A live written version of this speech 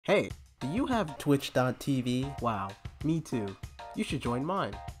Hey, do you have Twitch.tv? Wow, me too. You should join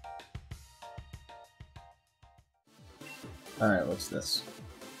mine. Alright, what's this?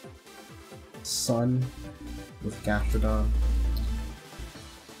 Sun with Gastrodon.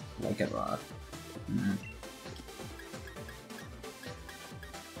 Like it Rod.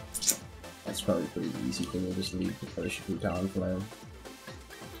 That's probably pretty easy for me to just leave the Persian Talonflame.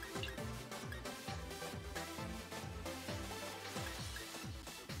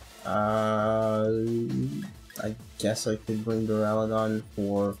 I guess I could bring Duraludon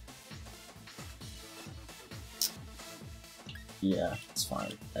for... Yeah, it's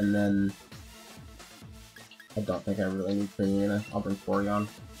fine. And then... I don't think I really need Purina. I'll bring Porygon.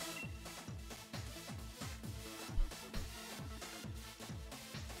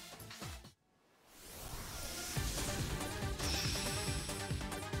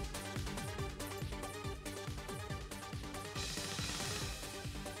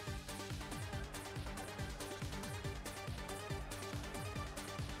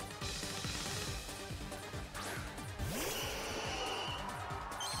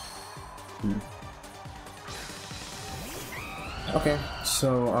 Okay,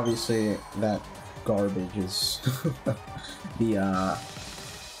 so obviously that garbage is the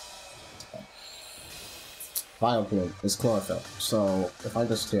Vileplume is Chlorophyll, so if I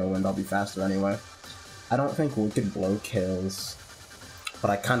just Tailwind I'll be faster anyway. I don't think Wicked Blow kills, but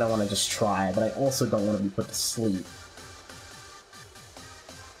I kinda wanna just try, but I also don't wanna be put to sleep.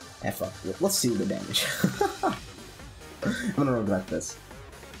 F up. Let's see the damage. I'm gonna regret this.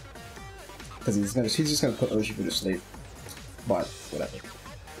 Because he's just gonna put Urshifu to sleep. But, whatever.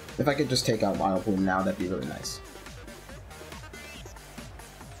 If I could just take out Vileplume now, that'd be really nice.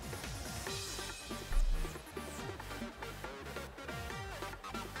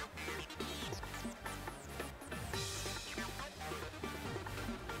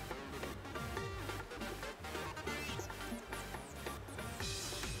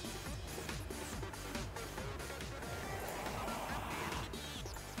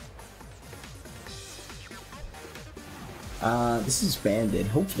 This is banded.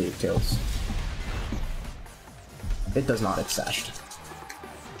 Hopefully it kills. It does not, it's sashed.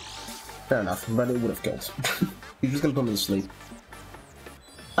 Fair enough, but it would have killed. He's just gonna put me to sleep.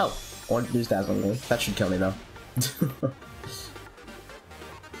 Oh, or there's Dazzling Gleam. That should kill me though.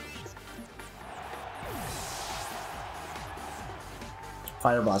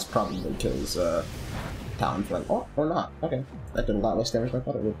 Fire Blast probably kills Talonflame. Oh, or not. Okay. That did a lot less damage than I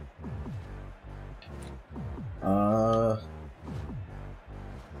thought it would.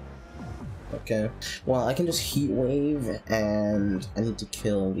 Okay. Well, I can just Heat Wave, and I need to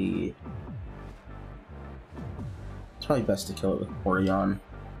kill the... It's probably best to kill it with Porygon.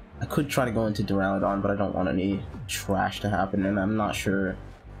 I could try to go into Duraludon, but I don't want any trash to happen, and I'm not sure...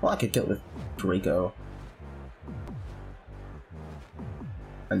 Well, I could kill it with Draco.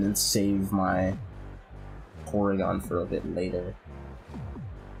 And then save my Porygon for a bit later.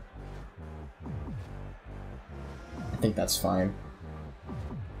 I think that's fine.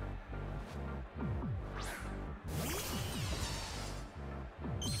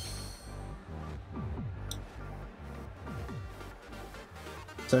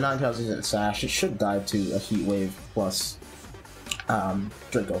 So Ninetales isn't Sash, it should die to a Heat Wave plus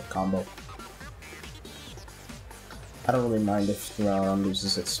Draco combo. I don't really mind if Duraludon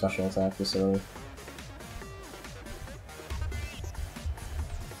loses its special attack this early.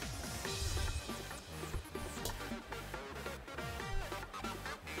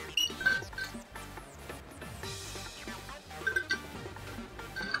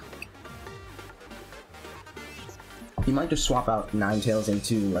 You might just swap out Ninetales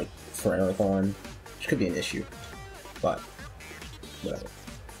into, like, Ferrothorn, which could be an issue, but whatever.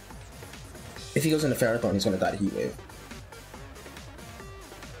 If he goes into Ferrothorn, he's gonna die to Heat Wave.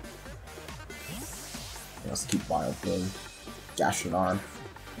 He wants to keep Vileplume. Gastrodon.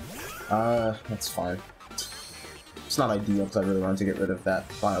 That's fine. It's not ideal because I really wanted to get rid of that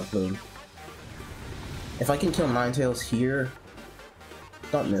Vileplume. If I can kill Ninetales here,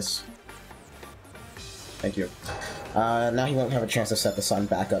 don't miss. Thank you. Now he won't have a chance to set the sun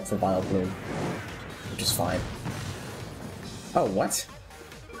back up for Vileplume, which is fine. Oh, what?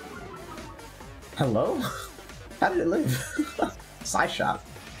 Hello? How did it live? Side shot.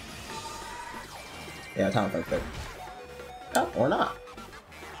 Yeah, Talonflame crit. Oh, or not.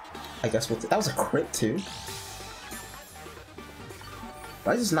 I guess that was a crit too.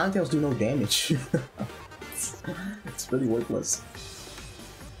 Why does Ninetales do no damage? It's really worthless.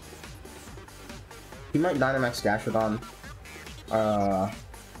 He might Dynamax Gastrodon.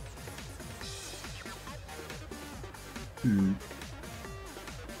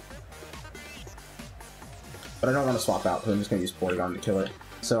 But I don't want to swap out because I'm just going to use Porygon to kill it.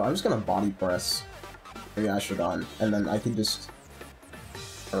 So I'm just going to Body Press the Gastrodon, and then I can just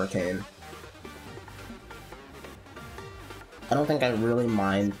Hurricane. I don't think I really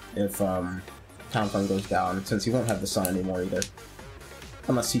mind if Talonflame goes down, since he won't have the sun anymore either.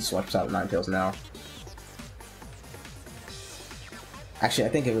 Unless he swaps out Ninetales now. Actually, I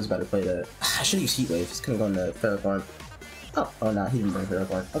think it was better play to... I should use Heat Wave. He's gonna go into Ferrothorn. Oh no, he didn't bring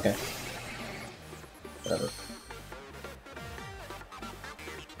Ferrothorn. Okay. Whatever.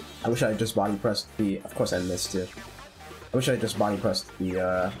 I wish I had just body pressed the... Of course I missed it. I wish I had just body pressed the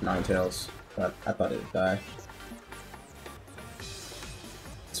Ninetales, but I thought it would die.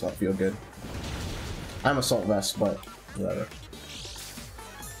 This won't feel good. I'm Assault Vest, but whatever.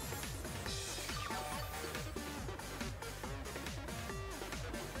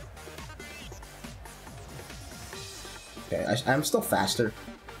 Okay, I'm still faster.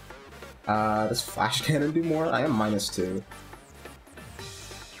 Does Flash Cannon do more? I am -2.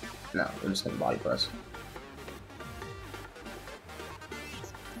 No, we're just gonna body press.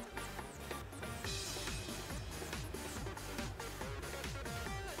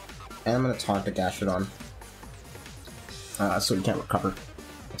 And I'm gonna taunt the Gastrodon. So he can't recover.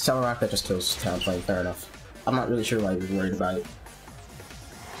 Accelerock, that just kills Talonflame, fair enough. I'm not really sure why he was worried about it.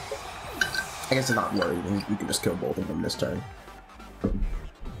 I guess he's not worried, you can just kill both of them this turn.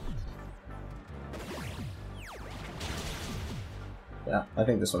 Yeah, I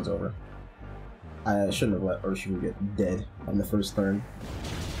think this one's over. I shouldn't have let Urshifu get dead on the first turn.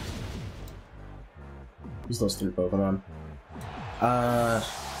 Use those 3 Pokemon.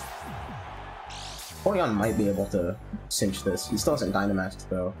 Porygon might be able to cinch this. He still hasn't Dynamaxed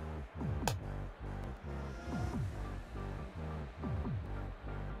though.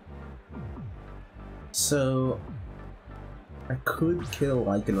 So I could kill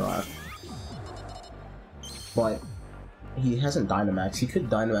Lycanroc, but he hasn't Dynamaxed. He could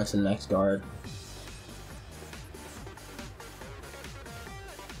Dynamax in the next guard.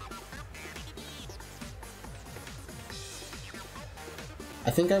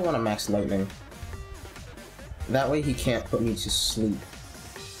 I think I want to max Lightning. That way he can't put me to sleep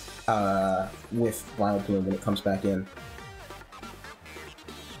with Vileplume when it comes back in.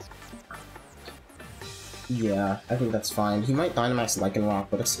 Yeah, I think that's fine. He might Dynamax Lycanroc,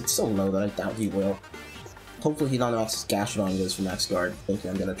 but it's so low that I doubt he will. Hopefully he Dynamaxes Gastrodon and goes for Max Guard, thinking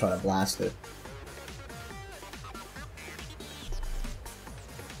I'm gonna try to blast it.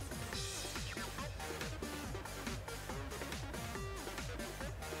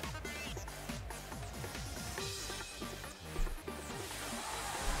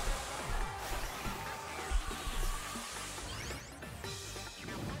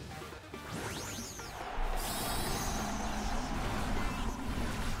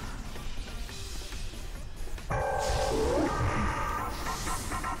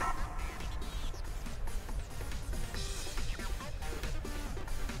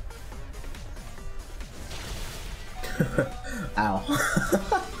 Ow.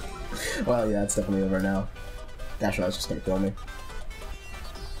 Well, yeah, it's definitely over now. Gastrodon's just gonna kill me.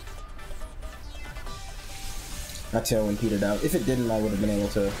 That Tailwind petered out. If it didn't, I would have been able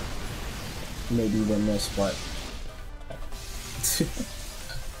to maybe win this, but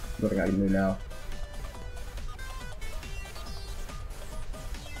nothing I can do now.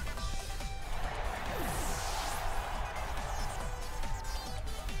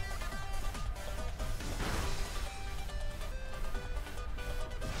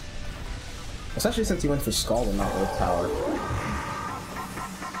 Especially since he went for Scald and not Earth Power.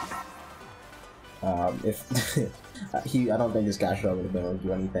 If I don't think this Gastrodon would have been able to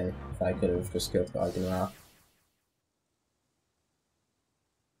do anything if I could have just killed the Lycanroc.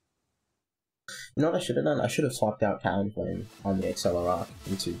 You know what I should have done? I should have swapped out Talonflame on the Accelerock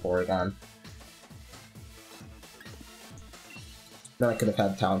into Porygon. Then I could have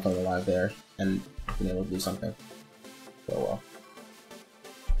had Talonflame alive there and been able to do something. So well.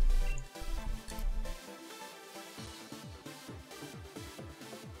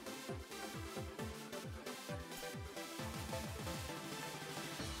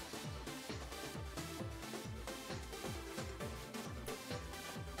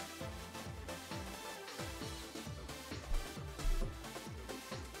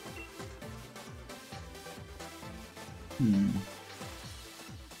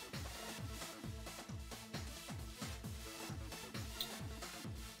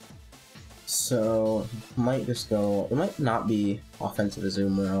 So, might just go, it might not be offensive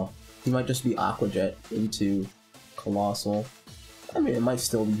Azumarill. He might just be Aqua Jet into Colossal. I mean, it might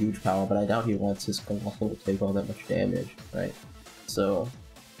still be huge power, but I doubt he wants his Colossal to take all that much damage, right? So,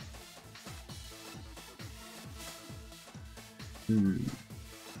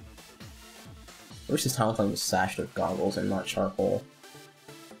 I wish his talent flame was sashed with goggles and not charcoal.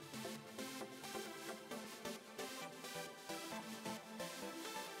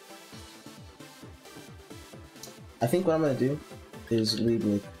 I think what I'm gonna do is lead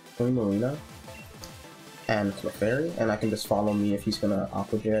with Queen Marina and Clefairy, and I can just follow me if he's gonna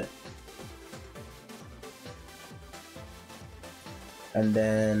Aqua Jet. And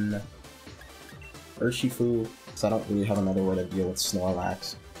then Urshifu, because I don't really have another way to deal with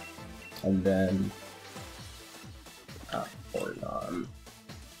Snorlax. And then Porygon.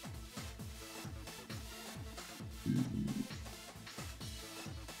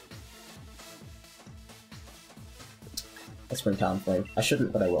 Let's bring Talonflame. I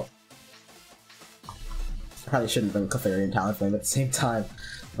shouldn't, but I will. I probably shouldn't bring Clefairy and Talonflame at the same time,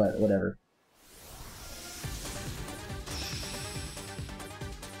 but whatever.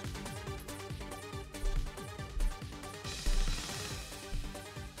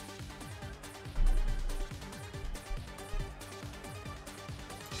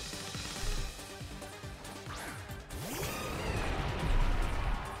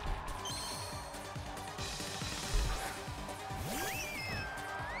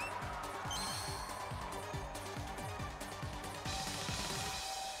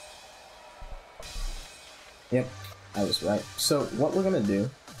 Yep, I was right. So what we're gonna do,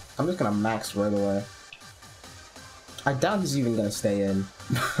 I'm just gonna max right away. I doubt he's even gonna stay in,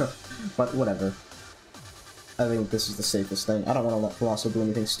 but whatever. I think this is the safest thing. I don't want to let Colossal do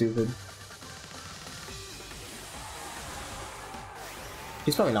anything stupid.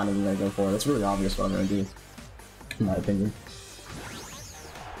 He's probably not even gonna go for it. It's really obvious what I'm gonna do, in my opinion.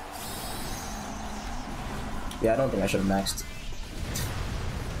 Yeah, I don't think I should have maxed.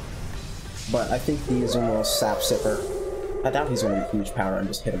 But I think the Azumarill Sap Sipper, I doubt he's going to be huge power and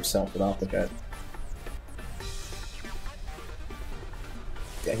just hit himself with Aqua Jet.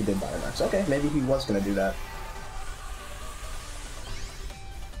 Yeah, he did Biomax. Okay, maybe he was going to do that.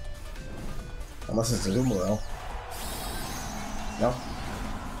 Unless it's Azumarill. No?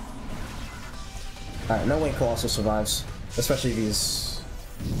 Alright, no way Colossal survives. Especially if he's...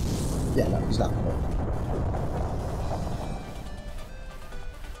 Yeah, no, he's not going to.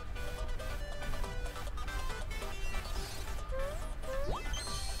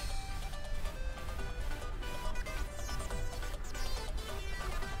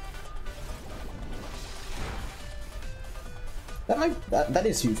 That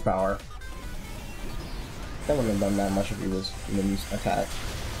is huge power. That wouldn't have done that much if he was in the new attack.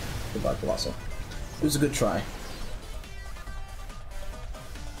 Goodbye, Colossal. It was a good try.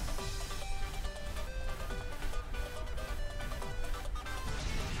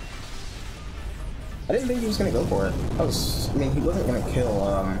 I didn't think he was gonna go for it. I mean, he wasn't gonna kill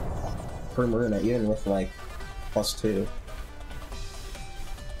Primarina even with like +2.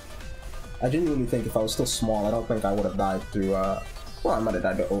 I genuinely think if I was still small, I don't think I would have died through, well, I might have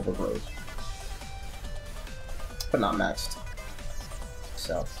died to Overgrowth. But not maxed.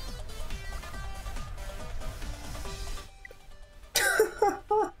 So.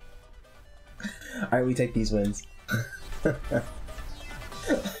 Alright, we take these wins. I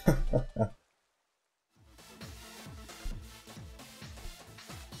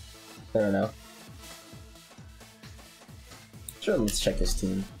don't know. Sure, let's check his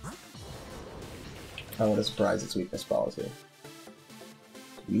team. Oh, what a surprise, its weakness policy.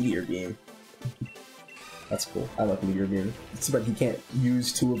 Meteor Beam. That's cool. I like Meteor Beam. It's but he can't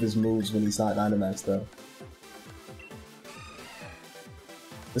use 2 of his moves when he's not Dynamax, though.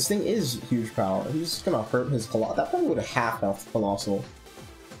 This thing is huge power. He's gonna hurt his Colossal. That probably would have half-health Colossal.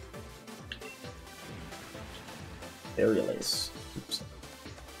 Aerial Ace. Oops.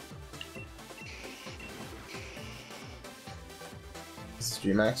 Is this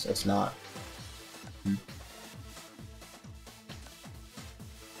G-Max? It's not.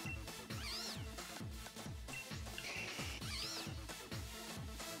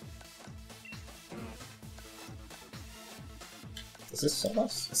 Is this Assault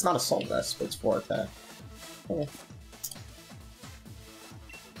Vest? It's not Assault Vest, but it's 4 attack. Okay.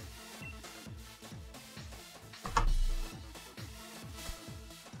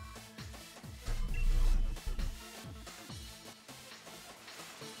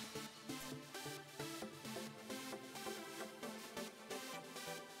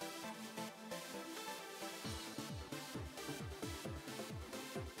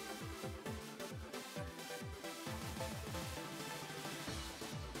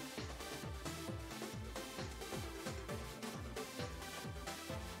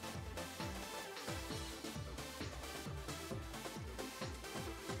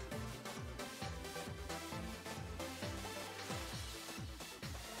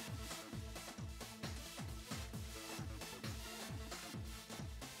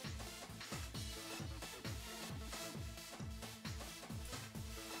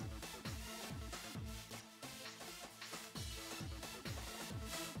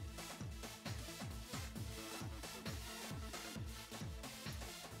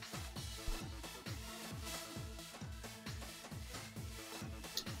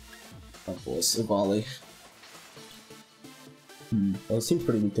 Oh boy, Savali. Well, it seems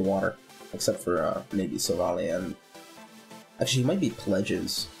pretty weak to water, except for maybe Savali and... Actually, he might be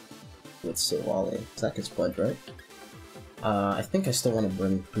pledges with Savali. That gets pledge, right? I think I still want to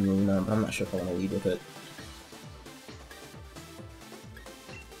bring Primarina, but I'm not sure if I want to lead with it.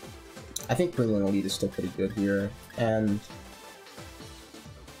 I think Primarina lead is still pretty good here, and...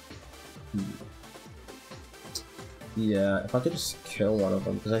 Yeah, if I could just kill one of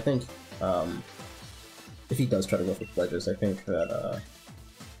them, because I think, if he does try to go for pledges, I think that,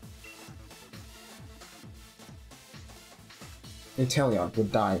 Inteleon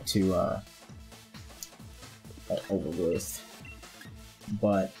would die to, Overgrowth.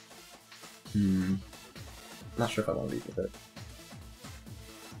 But, not sure if I want to lead with it.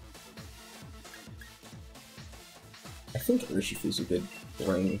 I think Urshifu's a good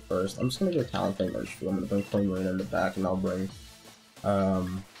bring first. I'm just gonna go Talonflame Urshifu. I'm gonna bring Flame Rain in the back, and I'll bring,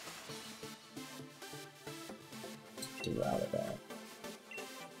 Duralaga.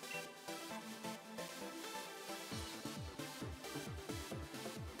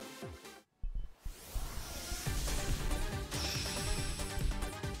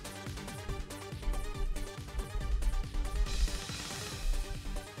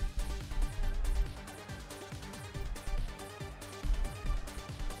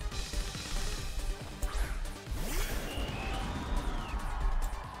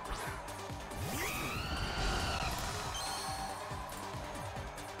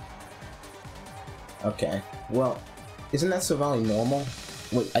 Okay, well, isn't that Savali normal?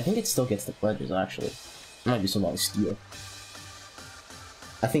 Wait, I think it still gets the pledges, actually. It might be Savali Steel.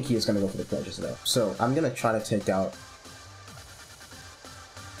 I think he is going to go for the pledges, though. So, I'm going to try to take out...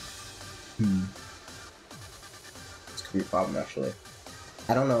 This could be a problem, actually.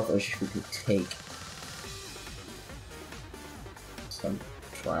 I don't know if Urshifu can take... some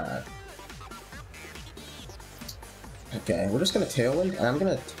trash. Okay, we're just going to Tail Wave, and I'm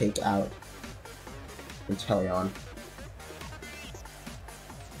going to take out... Inteleon.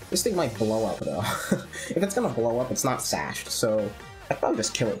 This thing might blow up though. If it's gonna blow up, it's not sashed, so I'd probably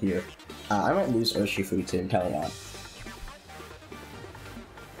just kill it here. I might lose Urshifu to Inteleon.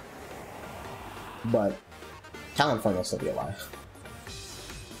 But Talonflame will still be alive.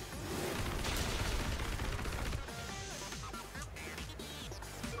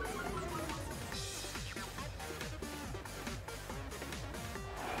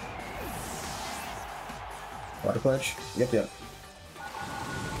 Water Pledge? Yep.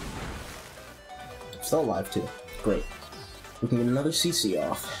 Still alive too. Great. We can get another CC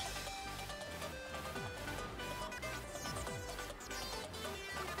off.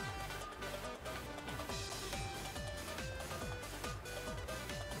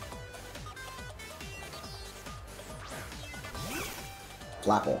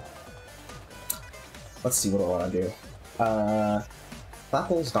 Flapple. Let's see what I want to do.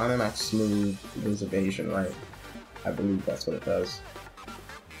 Flapple's Dynamax move is evasion, right? I believe that's what it does.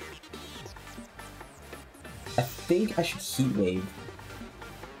 I think I should Heat Wave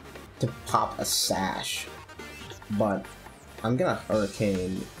to pop a Sash, but I'm gonna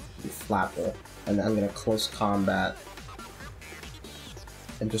Hurricane Flapple, and then I'm gonna Close Combat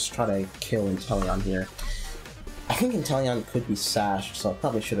and just try to kill Inteleon here. I think Inteleon could be Sashed, so I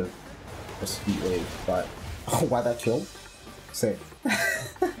probably should have just Heat Wave, but... Oh, why that killed? Sick.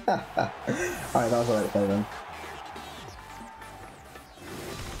 Alright, that was alright play then.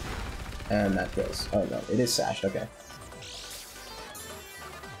 And that kills. Oh no, it is Sashed, okay.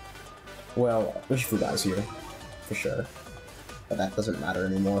 Well, Urshifu dies here, for sure. But that doesn't matter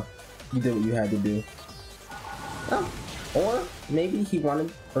anymore. You did what you had to do. Oh. Or maybe he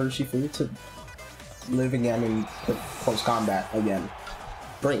wanted Urshifu to live again and put close combat again.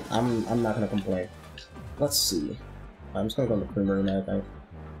 Great, I'm not gonna complain. Let's see. I'm just gonna go into Primarina, I think.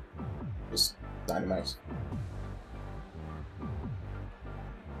 Just Dynamax.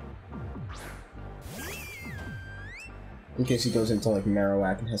 In case he goes into like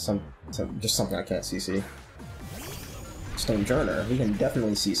Marowak and has just something I can't CC. Stonejourner, we can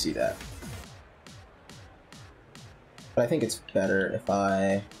definitely CC that. But I think it's better if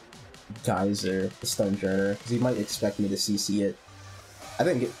I Geyser the Stonejourner, because he might expect me to CC it. I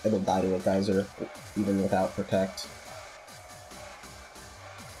think it'll die to a Geyser, even without Protect.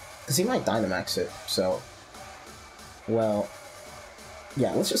 Because he might Dynamax it, so... Well...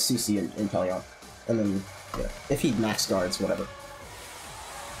 Yeah, let's just CC Inteleon. And then, yeah, if he max guards, whatever.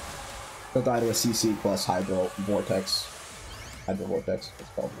 He'll die to a CC plus Hydro Vortex. Hydro Vortex, it's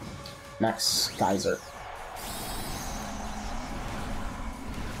called. Max Geyser.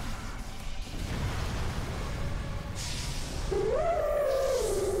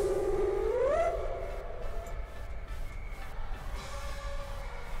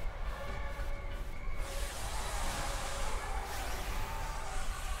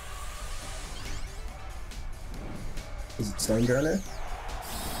 Is it Stone Drowner?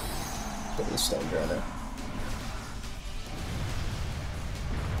 It is Stone Drowner.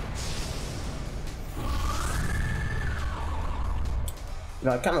 You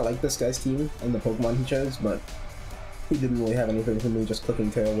know, I kind of like this guy's team and the Pokemon he chose, but he didn't really have anything for me just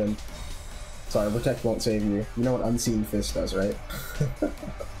clicking Tailwind. Sorry, Protect won't save you. You know what Unseen Fist does, right?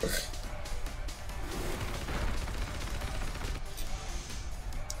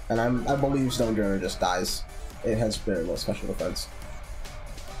 And I believe Stone Drowner just dies. It has very low special defense.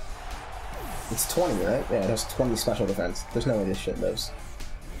 It's 20, right? Yeah, it has 20 special defense. There's no way this shit lives.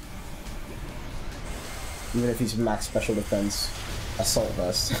 Even if he's max special defense, Assault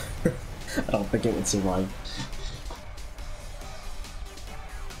Vest, I don't think it would survive.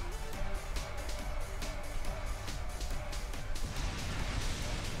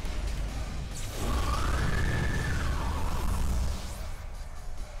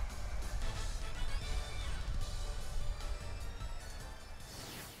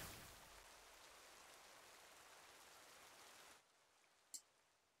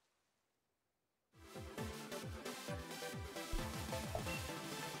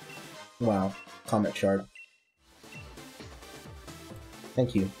 Wow, Comet Shard.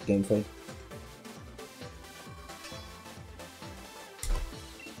 Thank you, gameplay.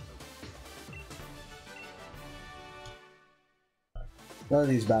 None of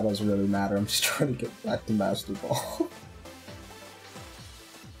these battles really matter, I'm just trying to get back to Master Ball.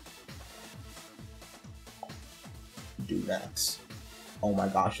 Max. Oh my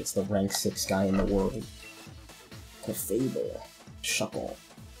gosh, it's the rank 6 guy in the world. Clefable. Shuckle.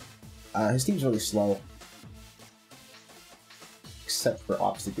 His team's really slow. Except for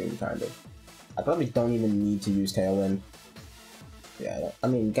Obstagoon, kind of. I probably don't even need to use Tailwind. Yeah, I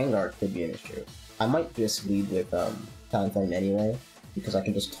mean, Gengar could be an issue. I might just lead with Talonflame anyway, because I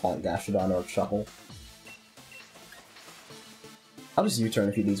can just taunt Gastrodon or Shuckle. I'll just U-turn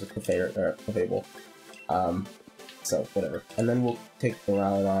if he leads with Clefable. So, whatever. And then we'll take the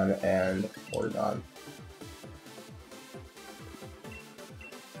Rowlon and Porygon.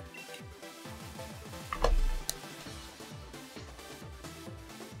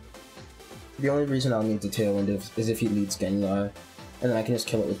 The only reason I'll need to Tailwind is if he leads Gengar, and then I can just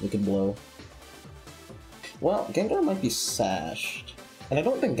kill it with Wicked Blow. Well, Gengar might be sashed, and I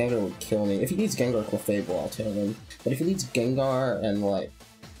don't think Gengar would kill me. If he leads Gengar Clefable, I'll Tailwind. But if he leads Gengar and, like,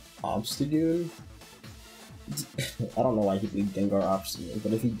 Obstagoon, I don't know why he'd lead Gengar Obstagoon,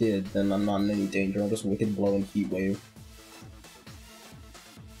 but if he did, then I'm not in any danger. I'll just Wicked Blow and Heat Wave.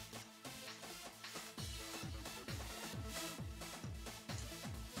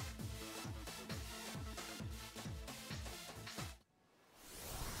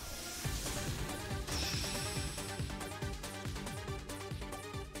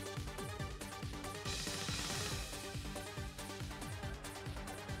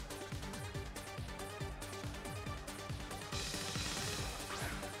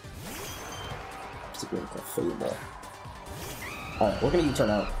 Alright, we're gonna U-turn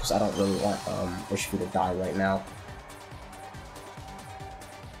out, because I don't really want Urshifu to die right now.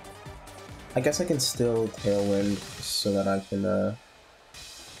 I guess I can still Tailwind, so that I can,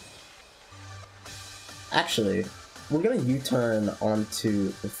 Actually, we're gonna U-turn onto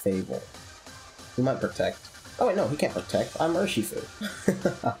the Fable. He might Protect. Oh wait, no, he can't Protect. I'm Urshifu.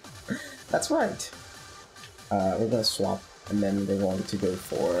 That's right. We're gonna swap, and then we're going to go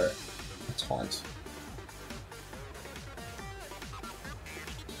for a Taunt.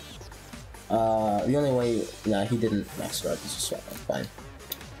 The only way... Nah, he didn't max guard, he's just swapping. Fine.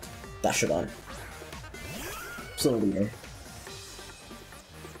 Gastrodon. Still a leader.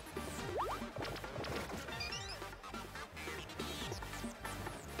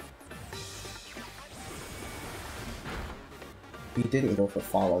 He didn't go for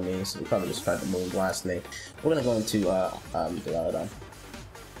Follow Me, so he probably just tried to Moonblast me. We're gonna go into, Duraludon.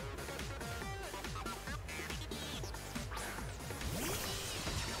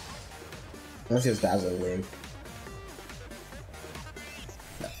 Unless he has Dazzling Gleam.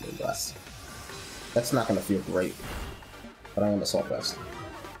 No, Moonblast. That's not gonna feel great. But I want Assault Vest.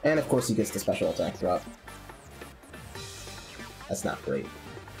 And of course he gets the special attack drop. That's not great.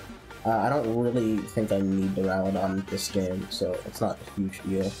 I don't really think I need Duraludon this game, so it's not a huge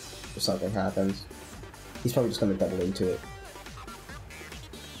deal if something happens. He's probably just gonna double into it.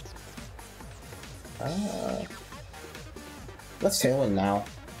 Let's Tailwind now.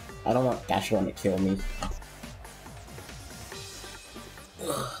 I don't want Gastrodon to kill me.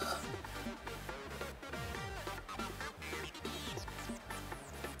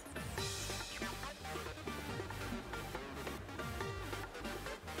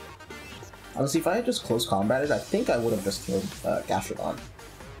 Honestly, if I had just close combated, I think I would have just killed Gastrodon.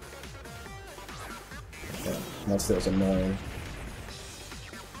 Yeah, that still is annoying.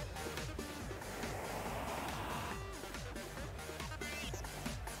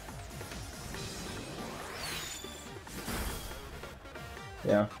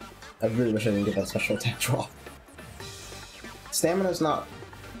 Yeah, I really wish I didn't get that special attack draw. Stamina's not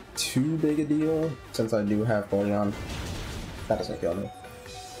too big a deal, since I do have Porygon. That doesn't kill me.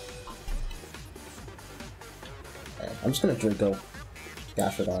 Okay, I'm just gonna Draco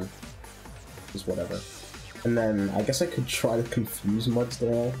Gastrodon. Just whatever. And then, I guess I could try to confuse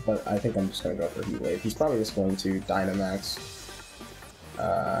Mudsdale, but I think I'm just gonna go for Heat Wave. He's probably just going to Dynamax.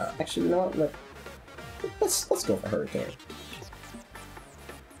 Actually, you know what? Let's go for Hurricane.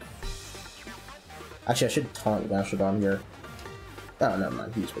 Actually, I should taunt Gastrodon here. Oh, never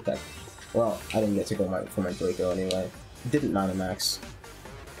mind. He used Protect. Well, I didn't get to go for my Draco anyway. Didn't Dynamax.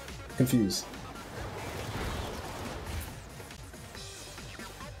 Confused.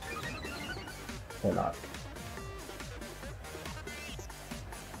 Or not.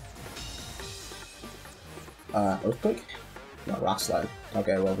 Earthquake? No, Rock Slide.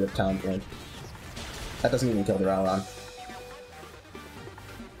 Okay, well, Rip Talonflame. That doesn't even kill the Rowlon.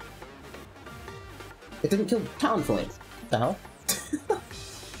 It didn't kill Talonflame. The hell? I'm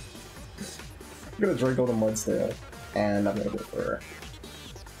gonna Draco the Mudsdale, and I'm gonna go for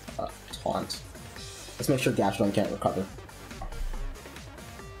Taunt. Let's make sure Gastrodon can't recover.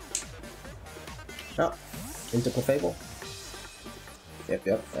 Oh, into Clefable.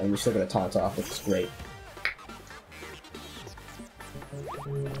 Yep, and we're still gonna Taunt off, which is great.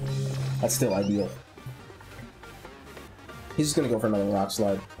 That's still ideal. He's just gonna go for another Rock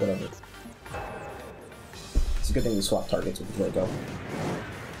Slide, whatever. It's a good thing we swap targets with the Draco.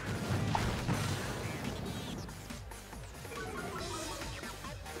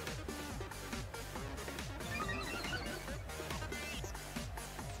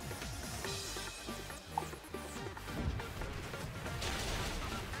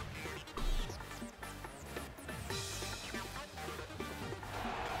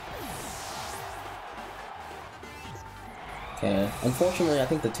 Okay, unfortunately, I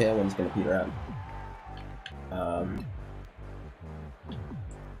think the Tailwind's gonna peter out.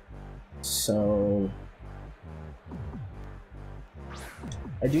 So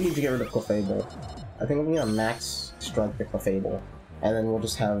I do need to get rid of Clefable. I think I'm gonna max strike the Clefable, and then we'll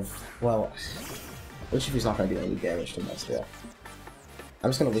just have, well, at least if he's not gonna do any damage to Mudsdale.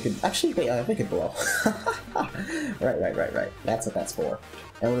 I'm just gonna Wicked, actually, wait, Wicked Blow. Right. That's what that's for.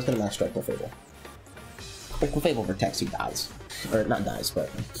 And we're just gonna max strike Clefable. If Clefable protects, he dies. Or, not dies, but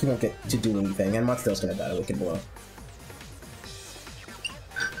he won't get to do anything, and Mudsdale's gonna die to Wicked Blow.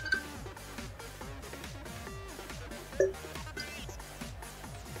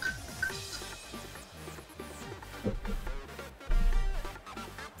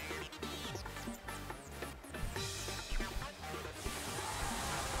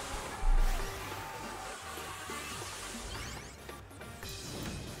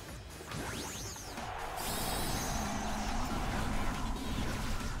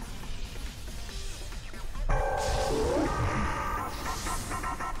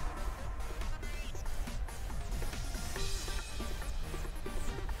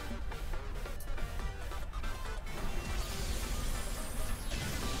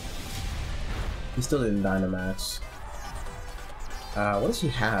 He still didn't Dynamax. What does he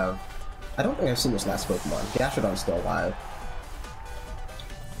have? I don't think I've seen this last Pokemon. Gastrodon's still alive.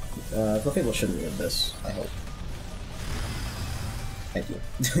 Clefable shouldn't live this, I hope. Thank you.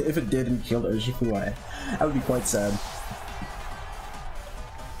 If it did and killed Urshifuai, I would be quite sad.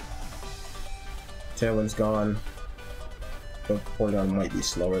 Tailwind's gone. The Porygon might be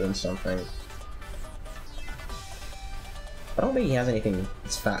slower than something. I don't think he has anything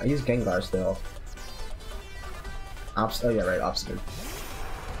that's fast. He's Gengar still. Oh yeah, right, Obsidian.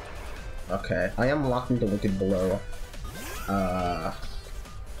 Okay, I am locked into Wicked Blow.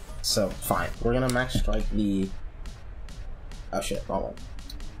 So, fine. We're gonna max strike the... Oh shit, wrong one.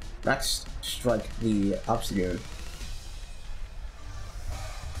 Max strike the Obsidian.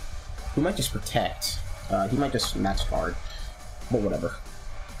 He might just protect. He might just max guard. But whatever.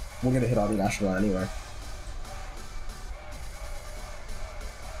 We're gonna hit on the Gastrodon anyway.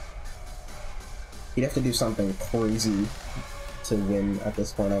 He'd have to do something crazy to win at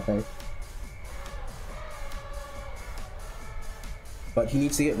this point, I think. But he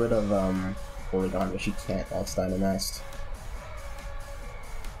needs to get rid of Porygon, which he can't while it's Dynamaxed.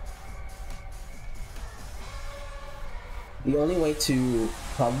 The only way to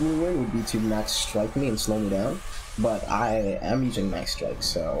probably win would be to max strike me and slow me down, but I am using max strike,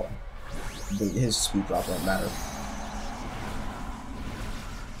 so his speed drop won't matter.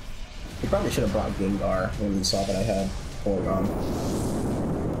 He probably should have brought Gengar when he saw that I had Porygon.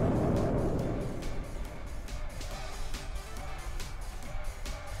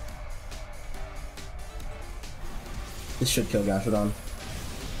 This should kill Gashadon.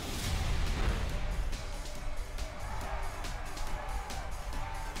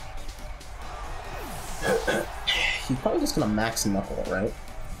 He's probably just gonna max Knuckle, right?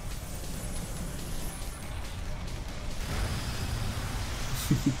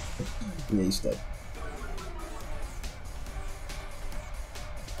 Yeah, he's dead.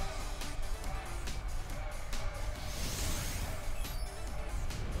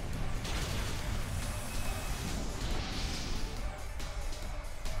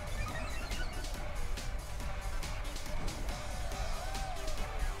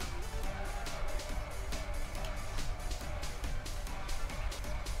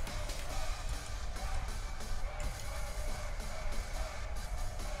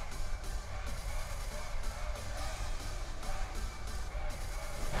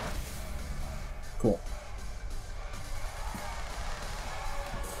 Cool.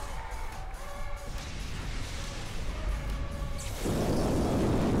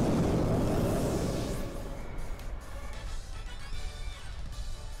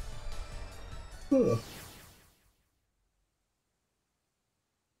 Huh.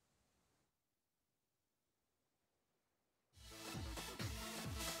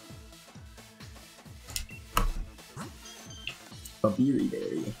 A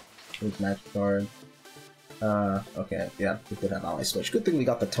Berry. With magic card. Okay, yeah, we could have Ally Switch. Good thing we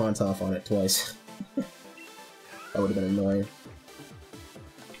got the taunt off on it twice. That would have been annoying.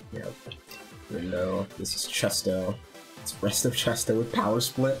 Yeah. Window. This is Chesto. It's rest of Chesto with Power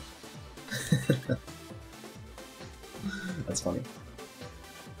Split. That's funny.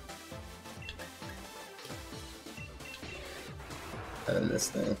 And then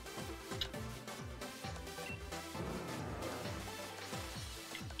this thing.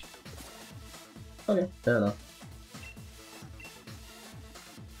 Okay, fair enough.